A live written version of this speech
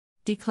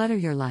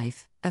Declutter Your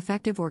Life,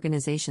 Effective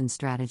Organization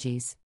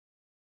Strategies.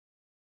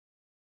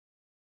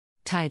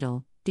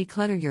 Title: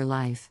 Declutter Your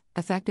Life,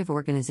 Effective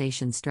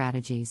Organization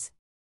Strategies.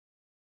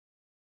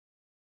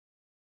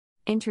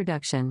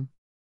 Introduction.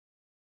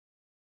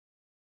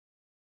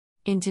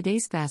 In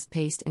today's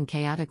fast-paced and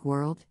chaotic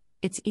world,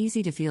 it's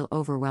easy to feel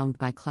overwhelmed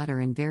by clutter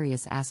in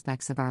various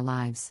aspects of our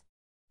lives.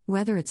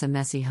 Whether it's a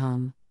messy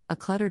home, a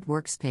cluttered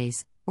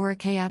workspace, or a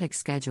chaotic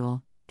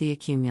schedule, the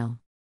accumulation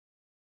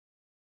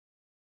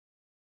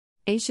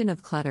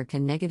of clutter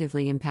can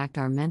negatively impact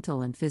our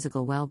mental and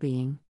physical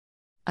well-being.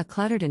 A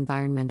cluttered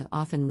environment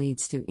often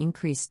leads to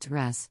increased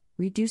stress,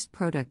 reduced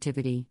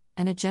productivity,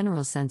 and a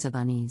general sense of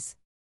unease.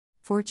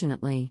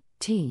 Fortunately,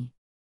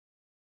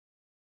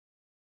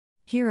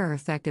 here are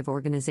effective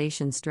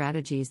organization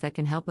strategies that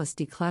can help us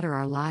declutter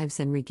our lives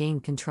and regain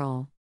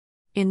control.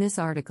 In this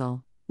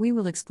article, we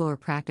will explore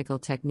practical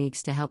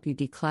techniques to help you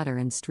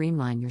declutter and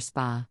streamline your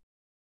spa.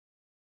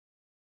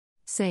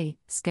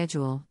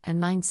 Schedule,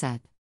 and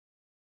mindset.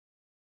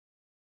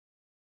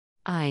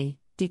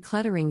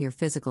 Decluttering your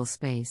physical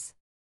space.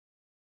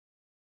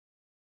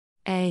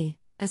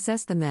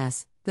 Assess the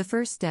mess. The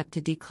first step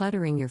to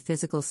decluttering your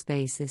physical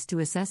space is to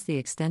assess the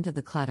extent of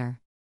the clutter.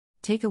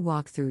 Take a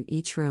walk through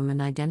each room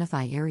and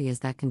identify areas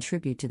that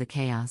contribute to the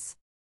chaos.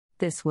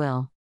 This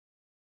will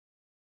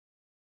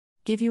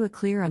give you a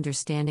clear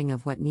understanding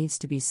of what needs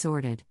to be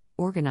sorted,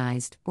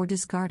 organized, or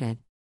discarded.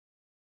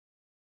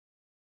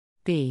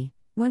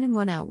 One in,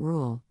 one out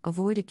rule.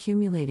 Avoid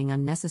accumulating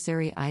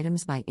unnecessary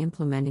items by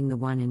implementing the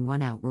one in,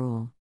 one out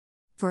rule.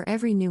 For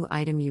every new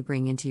item you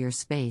bring into your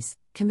space,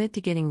 commit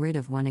to getting rid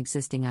of one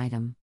existing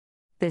item.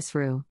 This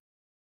rule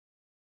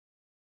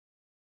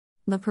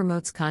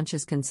promotes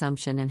conscious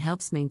consumption and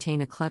helps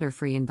maintain a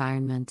clutter-free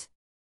environment.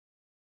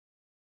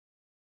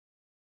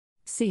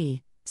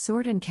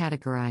 Sort and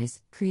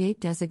categorize. Create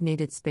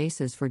designated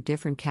spaces for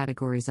different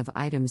categories of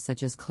items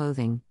such as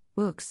clothing,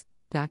 books,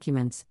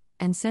 documents,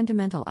 and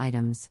sentimental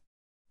items.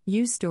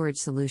 Use storage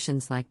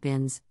solutions like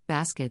bins,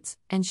 baskets,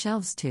 and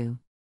shelves to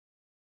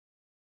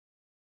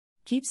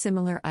keep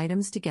similar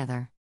items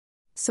together.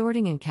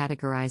 Sorting and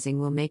categorizing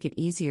will make it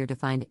easier to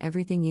find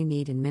everything you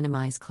need and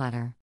minimize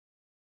clutter.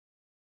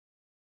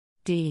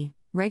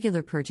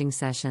 Regular purging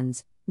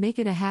sessions. Make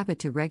it a habit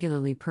to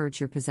regularly purge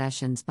your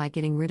possessions by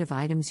getting rid of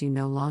items you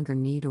no longer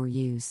need or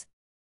use.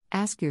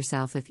 Ask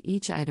yourself if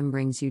each item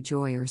brings you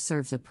joy or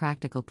serves a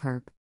practical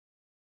purpose.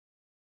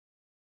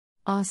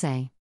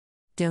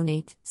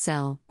 Donate,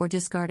 sell, or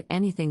discard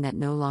anything that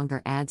no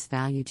longer adds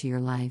value to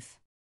your life.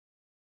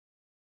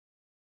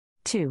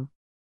 2.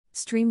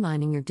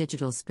 Streamlining your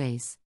digital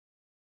space.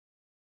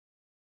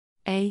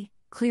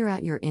 Clear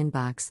out your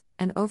inbox.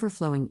 An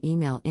overflowing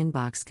email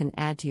inbox can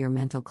add to your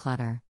mental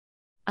clutter.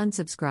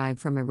 Unsubscribe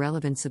from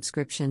irrelevant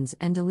subscriptions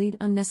and delete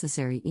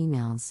unnecessary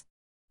emails.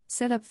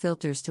 Set up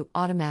filters to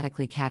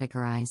automatically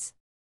categorize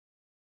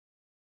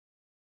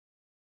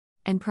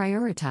and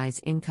prioritize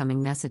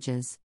incoming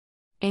messages.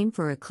 Aim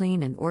for a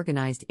clean and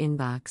organized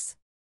inbox.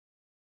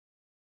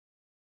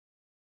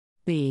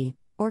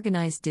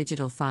 Organize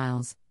digital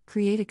files.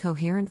 Create a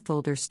coherent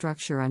folder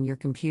structure on your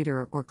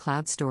computer or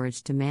cloud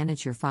storage to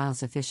manage your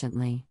files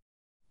efficiently.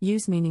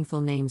 Use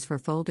meaningful names for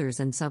folders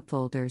and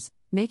subfolders,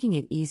 making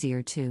it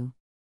easier to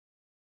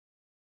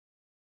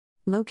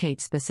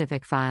locate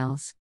specific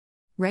files.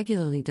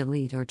 Regularly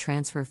delete or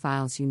transfer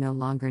files you no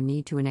longer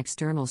need to an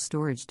external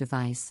storage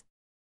device.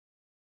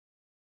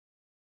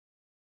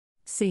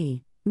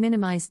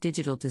 Minimize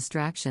digital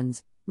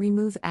distractions.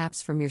 Remove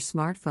apps from your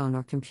smartphone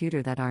or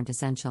computer that aren't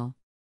essential.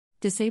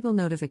 Disable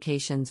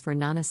notifications for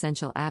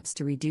non-essential apps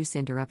to reduce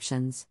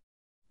interruptions.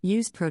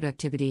 Use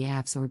productivity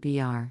apps or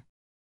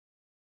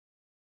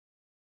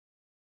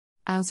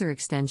browser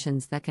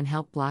extensions that can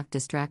help block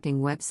distracting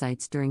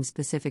websites during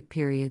specific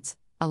periods,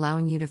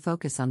 allowing you to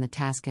focus on the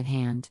task at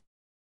hand.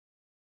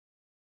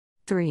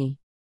 3.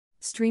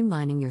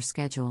 Streamlining your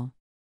schedule.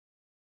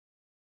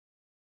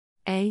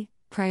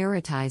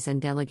 Prioritize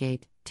and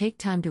delegate. Take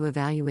time to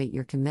evaluate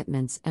your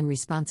commitments and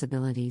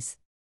responsibilities.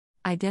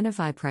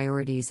 Identify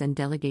priorities and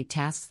delegate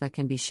tasks that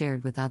can be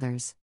shared with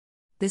others.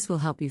 This will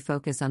help you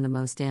focus on the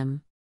most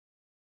important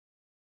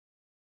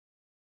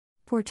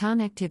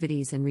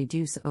activities and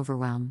reduce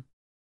overwhelm.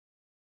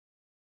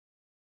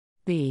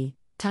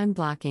 Time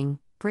blocking.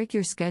 Break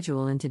your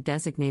schedule into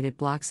designated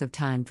blocks of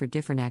time for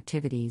different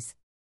activities.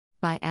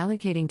 By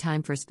allocating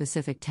time for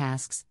specific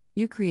tasks,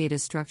 you create a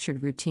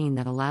structured routine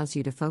that allows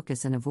you to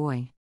focus and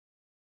avoid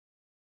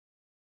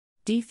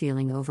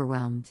feeling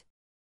overwhelmed.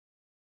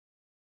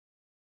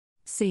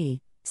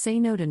 Say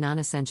no to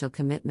non-essential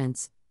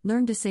commitments.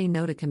 Learn to say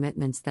no to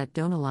commitments that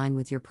don't align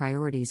with your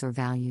priorities or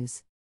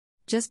values.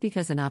 Just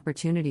because an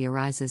opportunity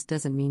arises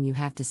doesn't mean you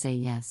have to say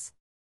yes.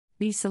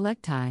 Be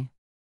selective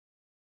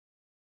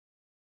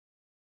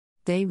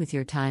with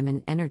your time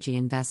and energy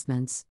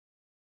investments.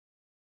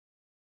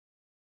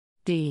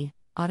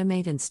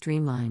 Automate and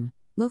streamline.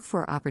 Look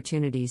for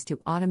opportunities to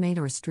automate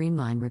or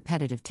streamline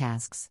repetitive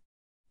tasks.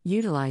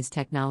 Utilize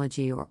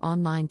technology or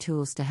online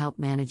tools to help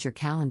manage your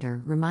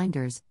calendar,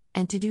 reminders,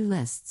 and to-do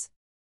lists.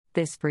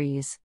 This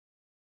frees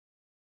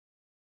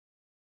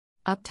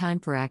up time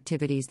for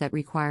activities that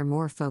require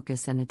more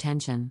focus and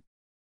attention.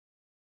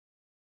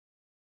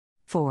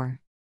 4.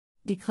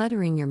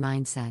 Decluttering your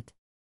mindset.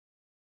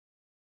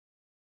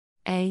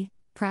 A.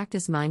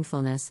 Practice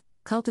mindfulness.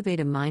 Cultivate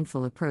a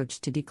mindful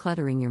approach to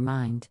decluttering your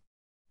mind.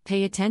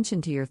 Pay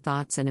attention to your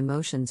thoughts and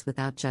emotions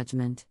without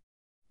judgment.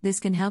 This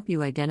can help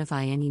you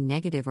identify any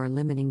negative or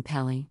limiting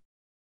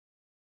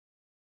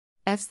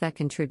F's that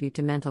contribute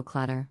to mental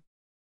clutter.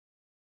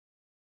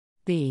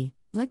 B.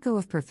 Let go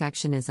of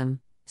perfectionism.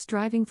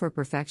 Striving for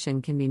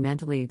perfection can be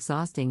mentally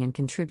exhausting and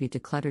contribute to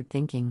cluttered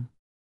thinking.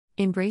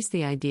 Embrace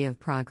the idea of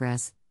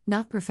progress,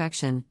 not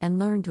perfection, and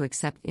learn to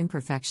accept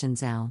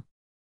imperfections.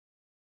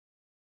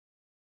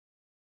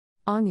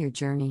 On your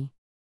journey.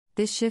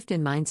 This shift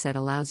in mindset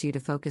allows you to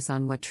focus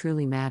on what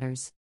truly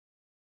matters.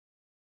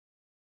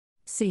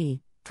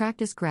 C.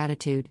 Practice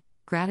gratitude.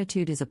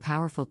 Gratitude is a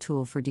powerful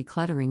tool for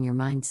decluttering your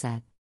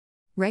mindset.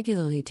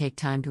 Regularly take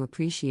time to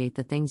appreciate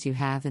the things you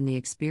have and the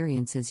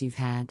experiences you've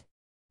had.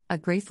 A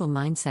grateful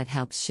mindset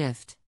helps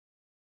shift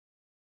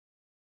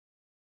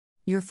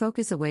your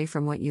focus away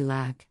from what you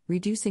lack,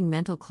 reducing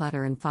mental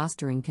clutter and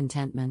fostering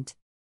contentment.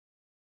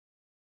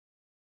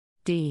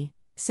 D.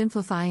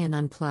 Simplify and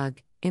unplug.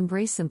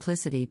 Embrace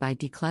simplicity by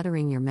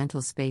decluttering your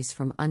mental space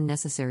from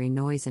unnecessary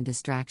noise and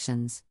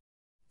distractions.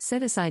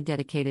 Set aside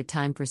dedicated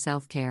time for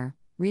self-care,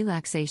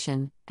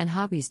 relaxation, and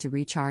hobbies to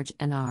recharge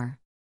and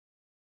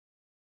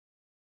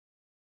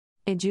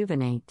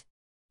rejuvenate.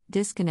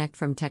 Disconnect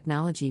from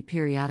technology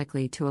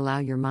periodically to allow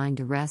your mind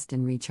to rest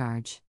and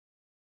recharge.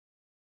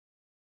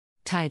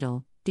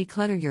 Title: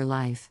 Declutter Your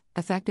Life: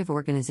 Effective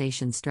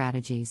Organization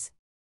Strategies.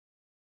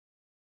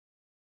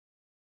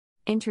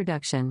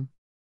 Introduction.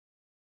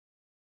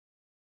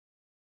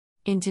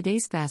 In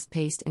today's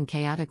fast-paced and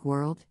chaotic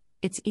world,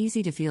 it's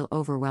easy to feel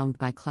overwhelmed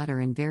by clutter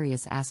in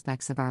various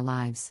aspects of our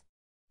lives.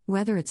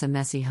 Whether it's a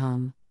messy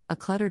home, a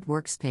cluttered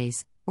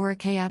workspace, or a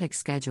chaotic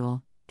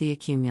schedule, the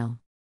accumulation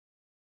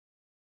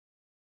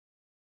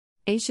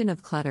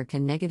of clutter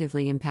can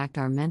negatively impact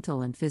our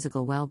mental and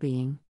physical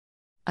well-being.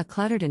 A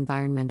cluttered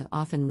environment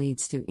often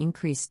leads to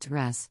increased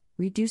stress,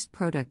 reduced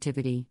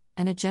productivity,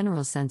 and a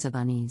general sense of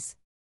unease.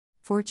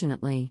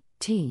 Fortunately,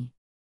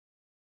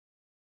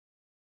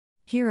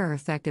 here are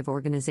effective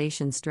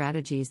organization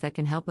strategies that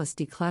can help us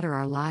declutter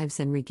our lives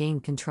and regain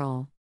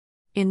control.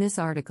 In this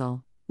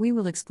article, we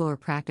will explore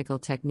practical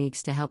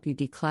techniques to help you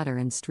declutter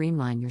and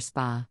streamline your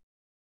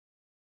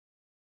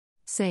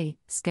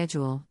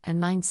schedule,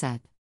 and mindset.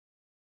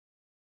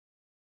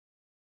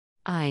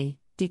 I.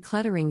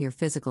 Decluttering your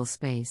physical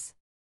space.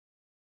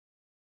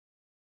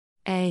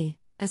 A.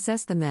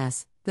 Assess the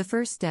mess. The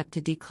first step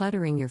to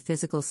decluttering your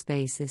physical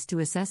space is to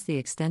assess the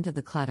extent of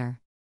the clutter.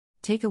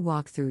 Take a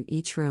walk through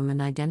each room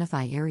and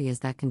identify areas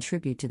that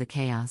contribute to the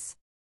chaos.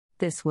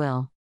 This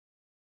will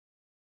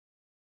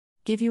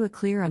give you a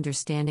clear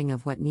understanding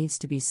of what needs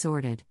to be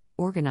sorted,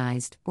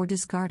 organized, or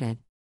discarded.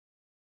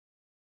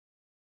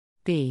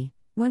 B.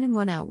 One in,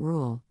 one out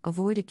rule.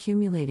 Avoid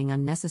accumulating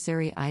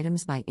unnecessary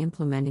items by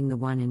implementing the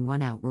one in,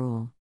 one out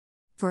rule.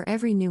 For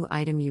every new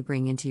item you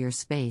bring into your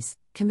space,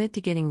 commit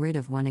to getting rid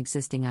of one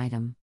existing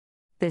item.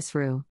 This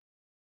rule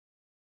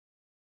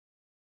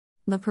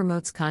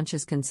promotes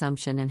conscious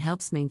consumption and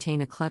helps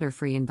maintain a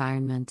clutter-free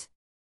environment.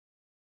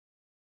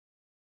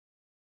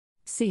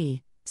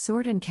 C.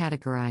 Sort and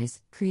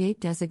categorize. Create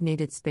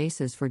designated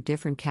spaces for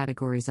different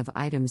categories of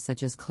items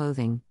such as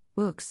clothing,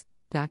 books,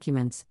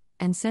 documents,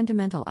 and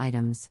sentimental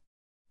items.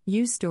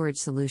 Use storage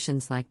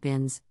solutions like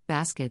bins,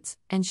 baskets,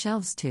 and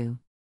shelves to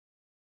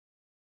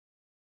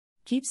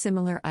keep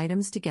similar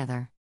items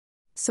together.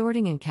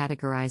 Sorting and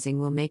categorizing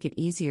will make it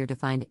easier to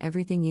find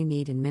everything you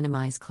need and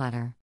minimize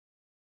clutter.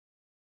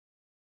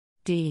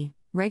 D.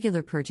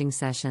 Regular purging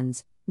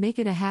sessions. Make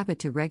it a habit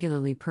to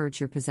regularly purge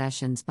your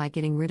possessions by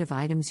getting rid of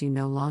items you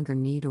no longer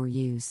need or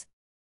use.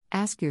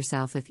 Ask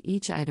yourself if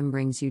each item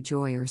brings you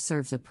joy or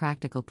serves a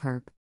practical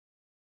purpose.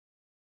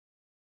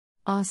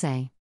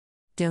 Say.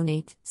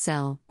 Donate,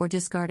 sell, or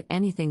discard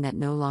anything that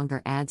no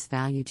longer adds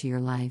value to your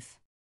life.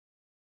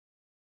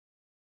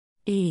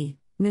 E.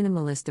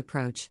 Minimalist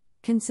approach.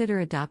 Consider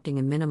adopting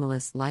a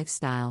minimalist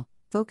lifestyle,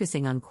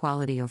 focusing on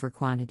quality over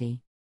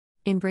quantity.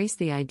 Embrace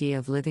the idea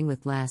of living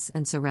with less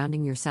and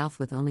surrounding yourself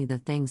with only the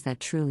things that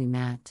truly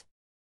matter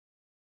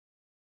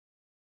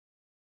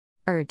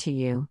to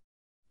you.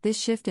 This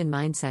shift in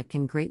mindset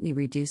can greatly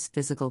reduce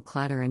physical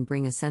clutter and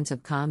bring a sense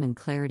of calm and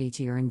clarity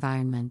to your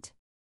environment.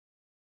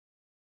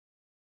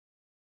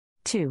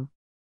 2.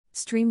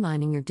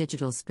 Streamlining your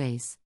digital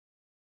space.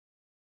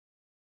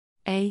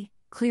 A.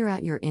 Clear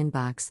out your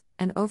inbox.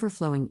 An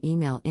overflowing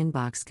email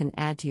inbox can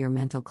add to your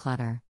mental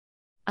clutter.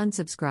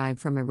 Unsubscribe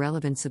from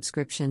irrelevant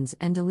subscriptions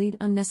and delete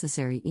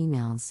unnecessary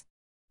emails.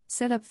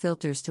 Set up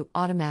filters to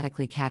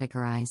automatically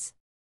categorize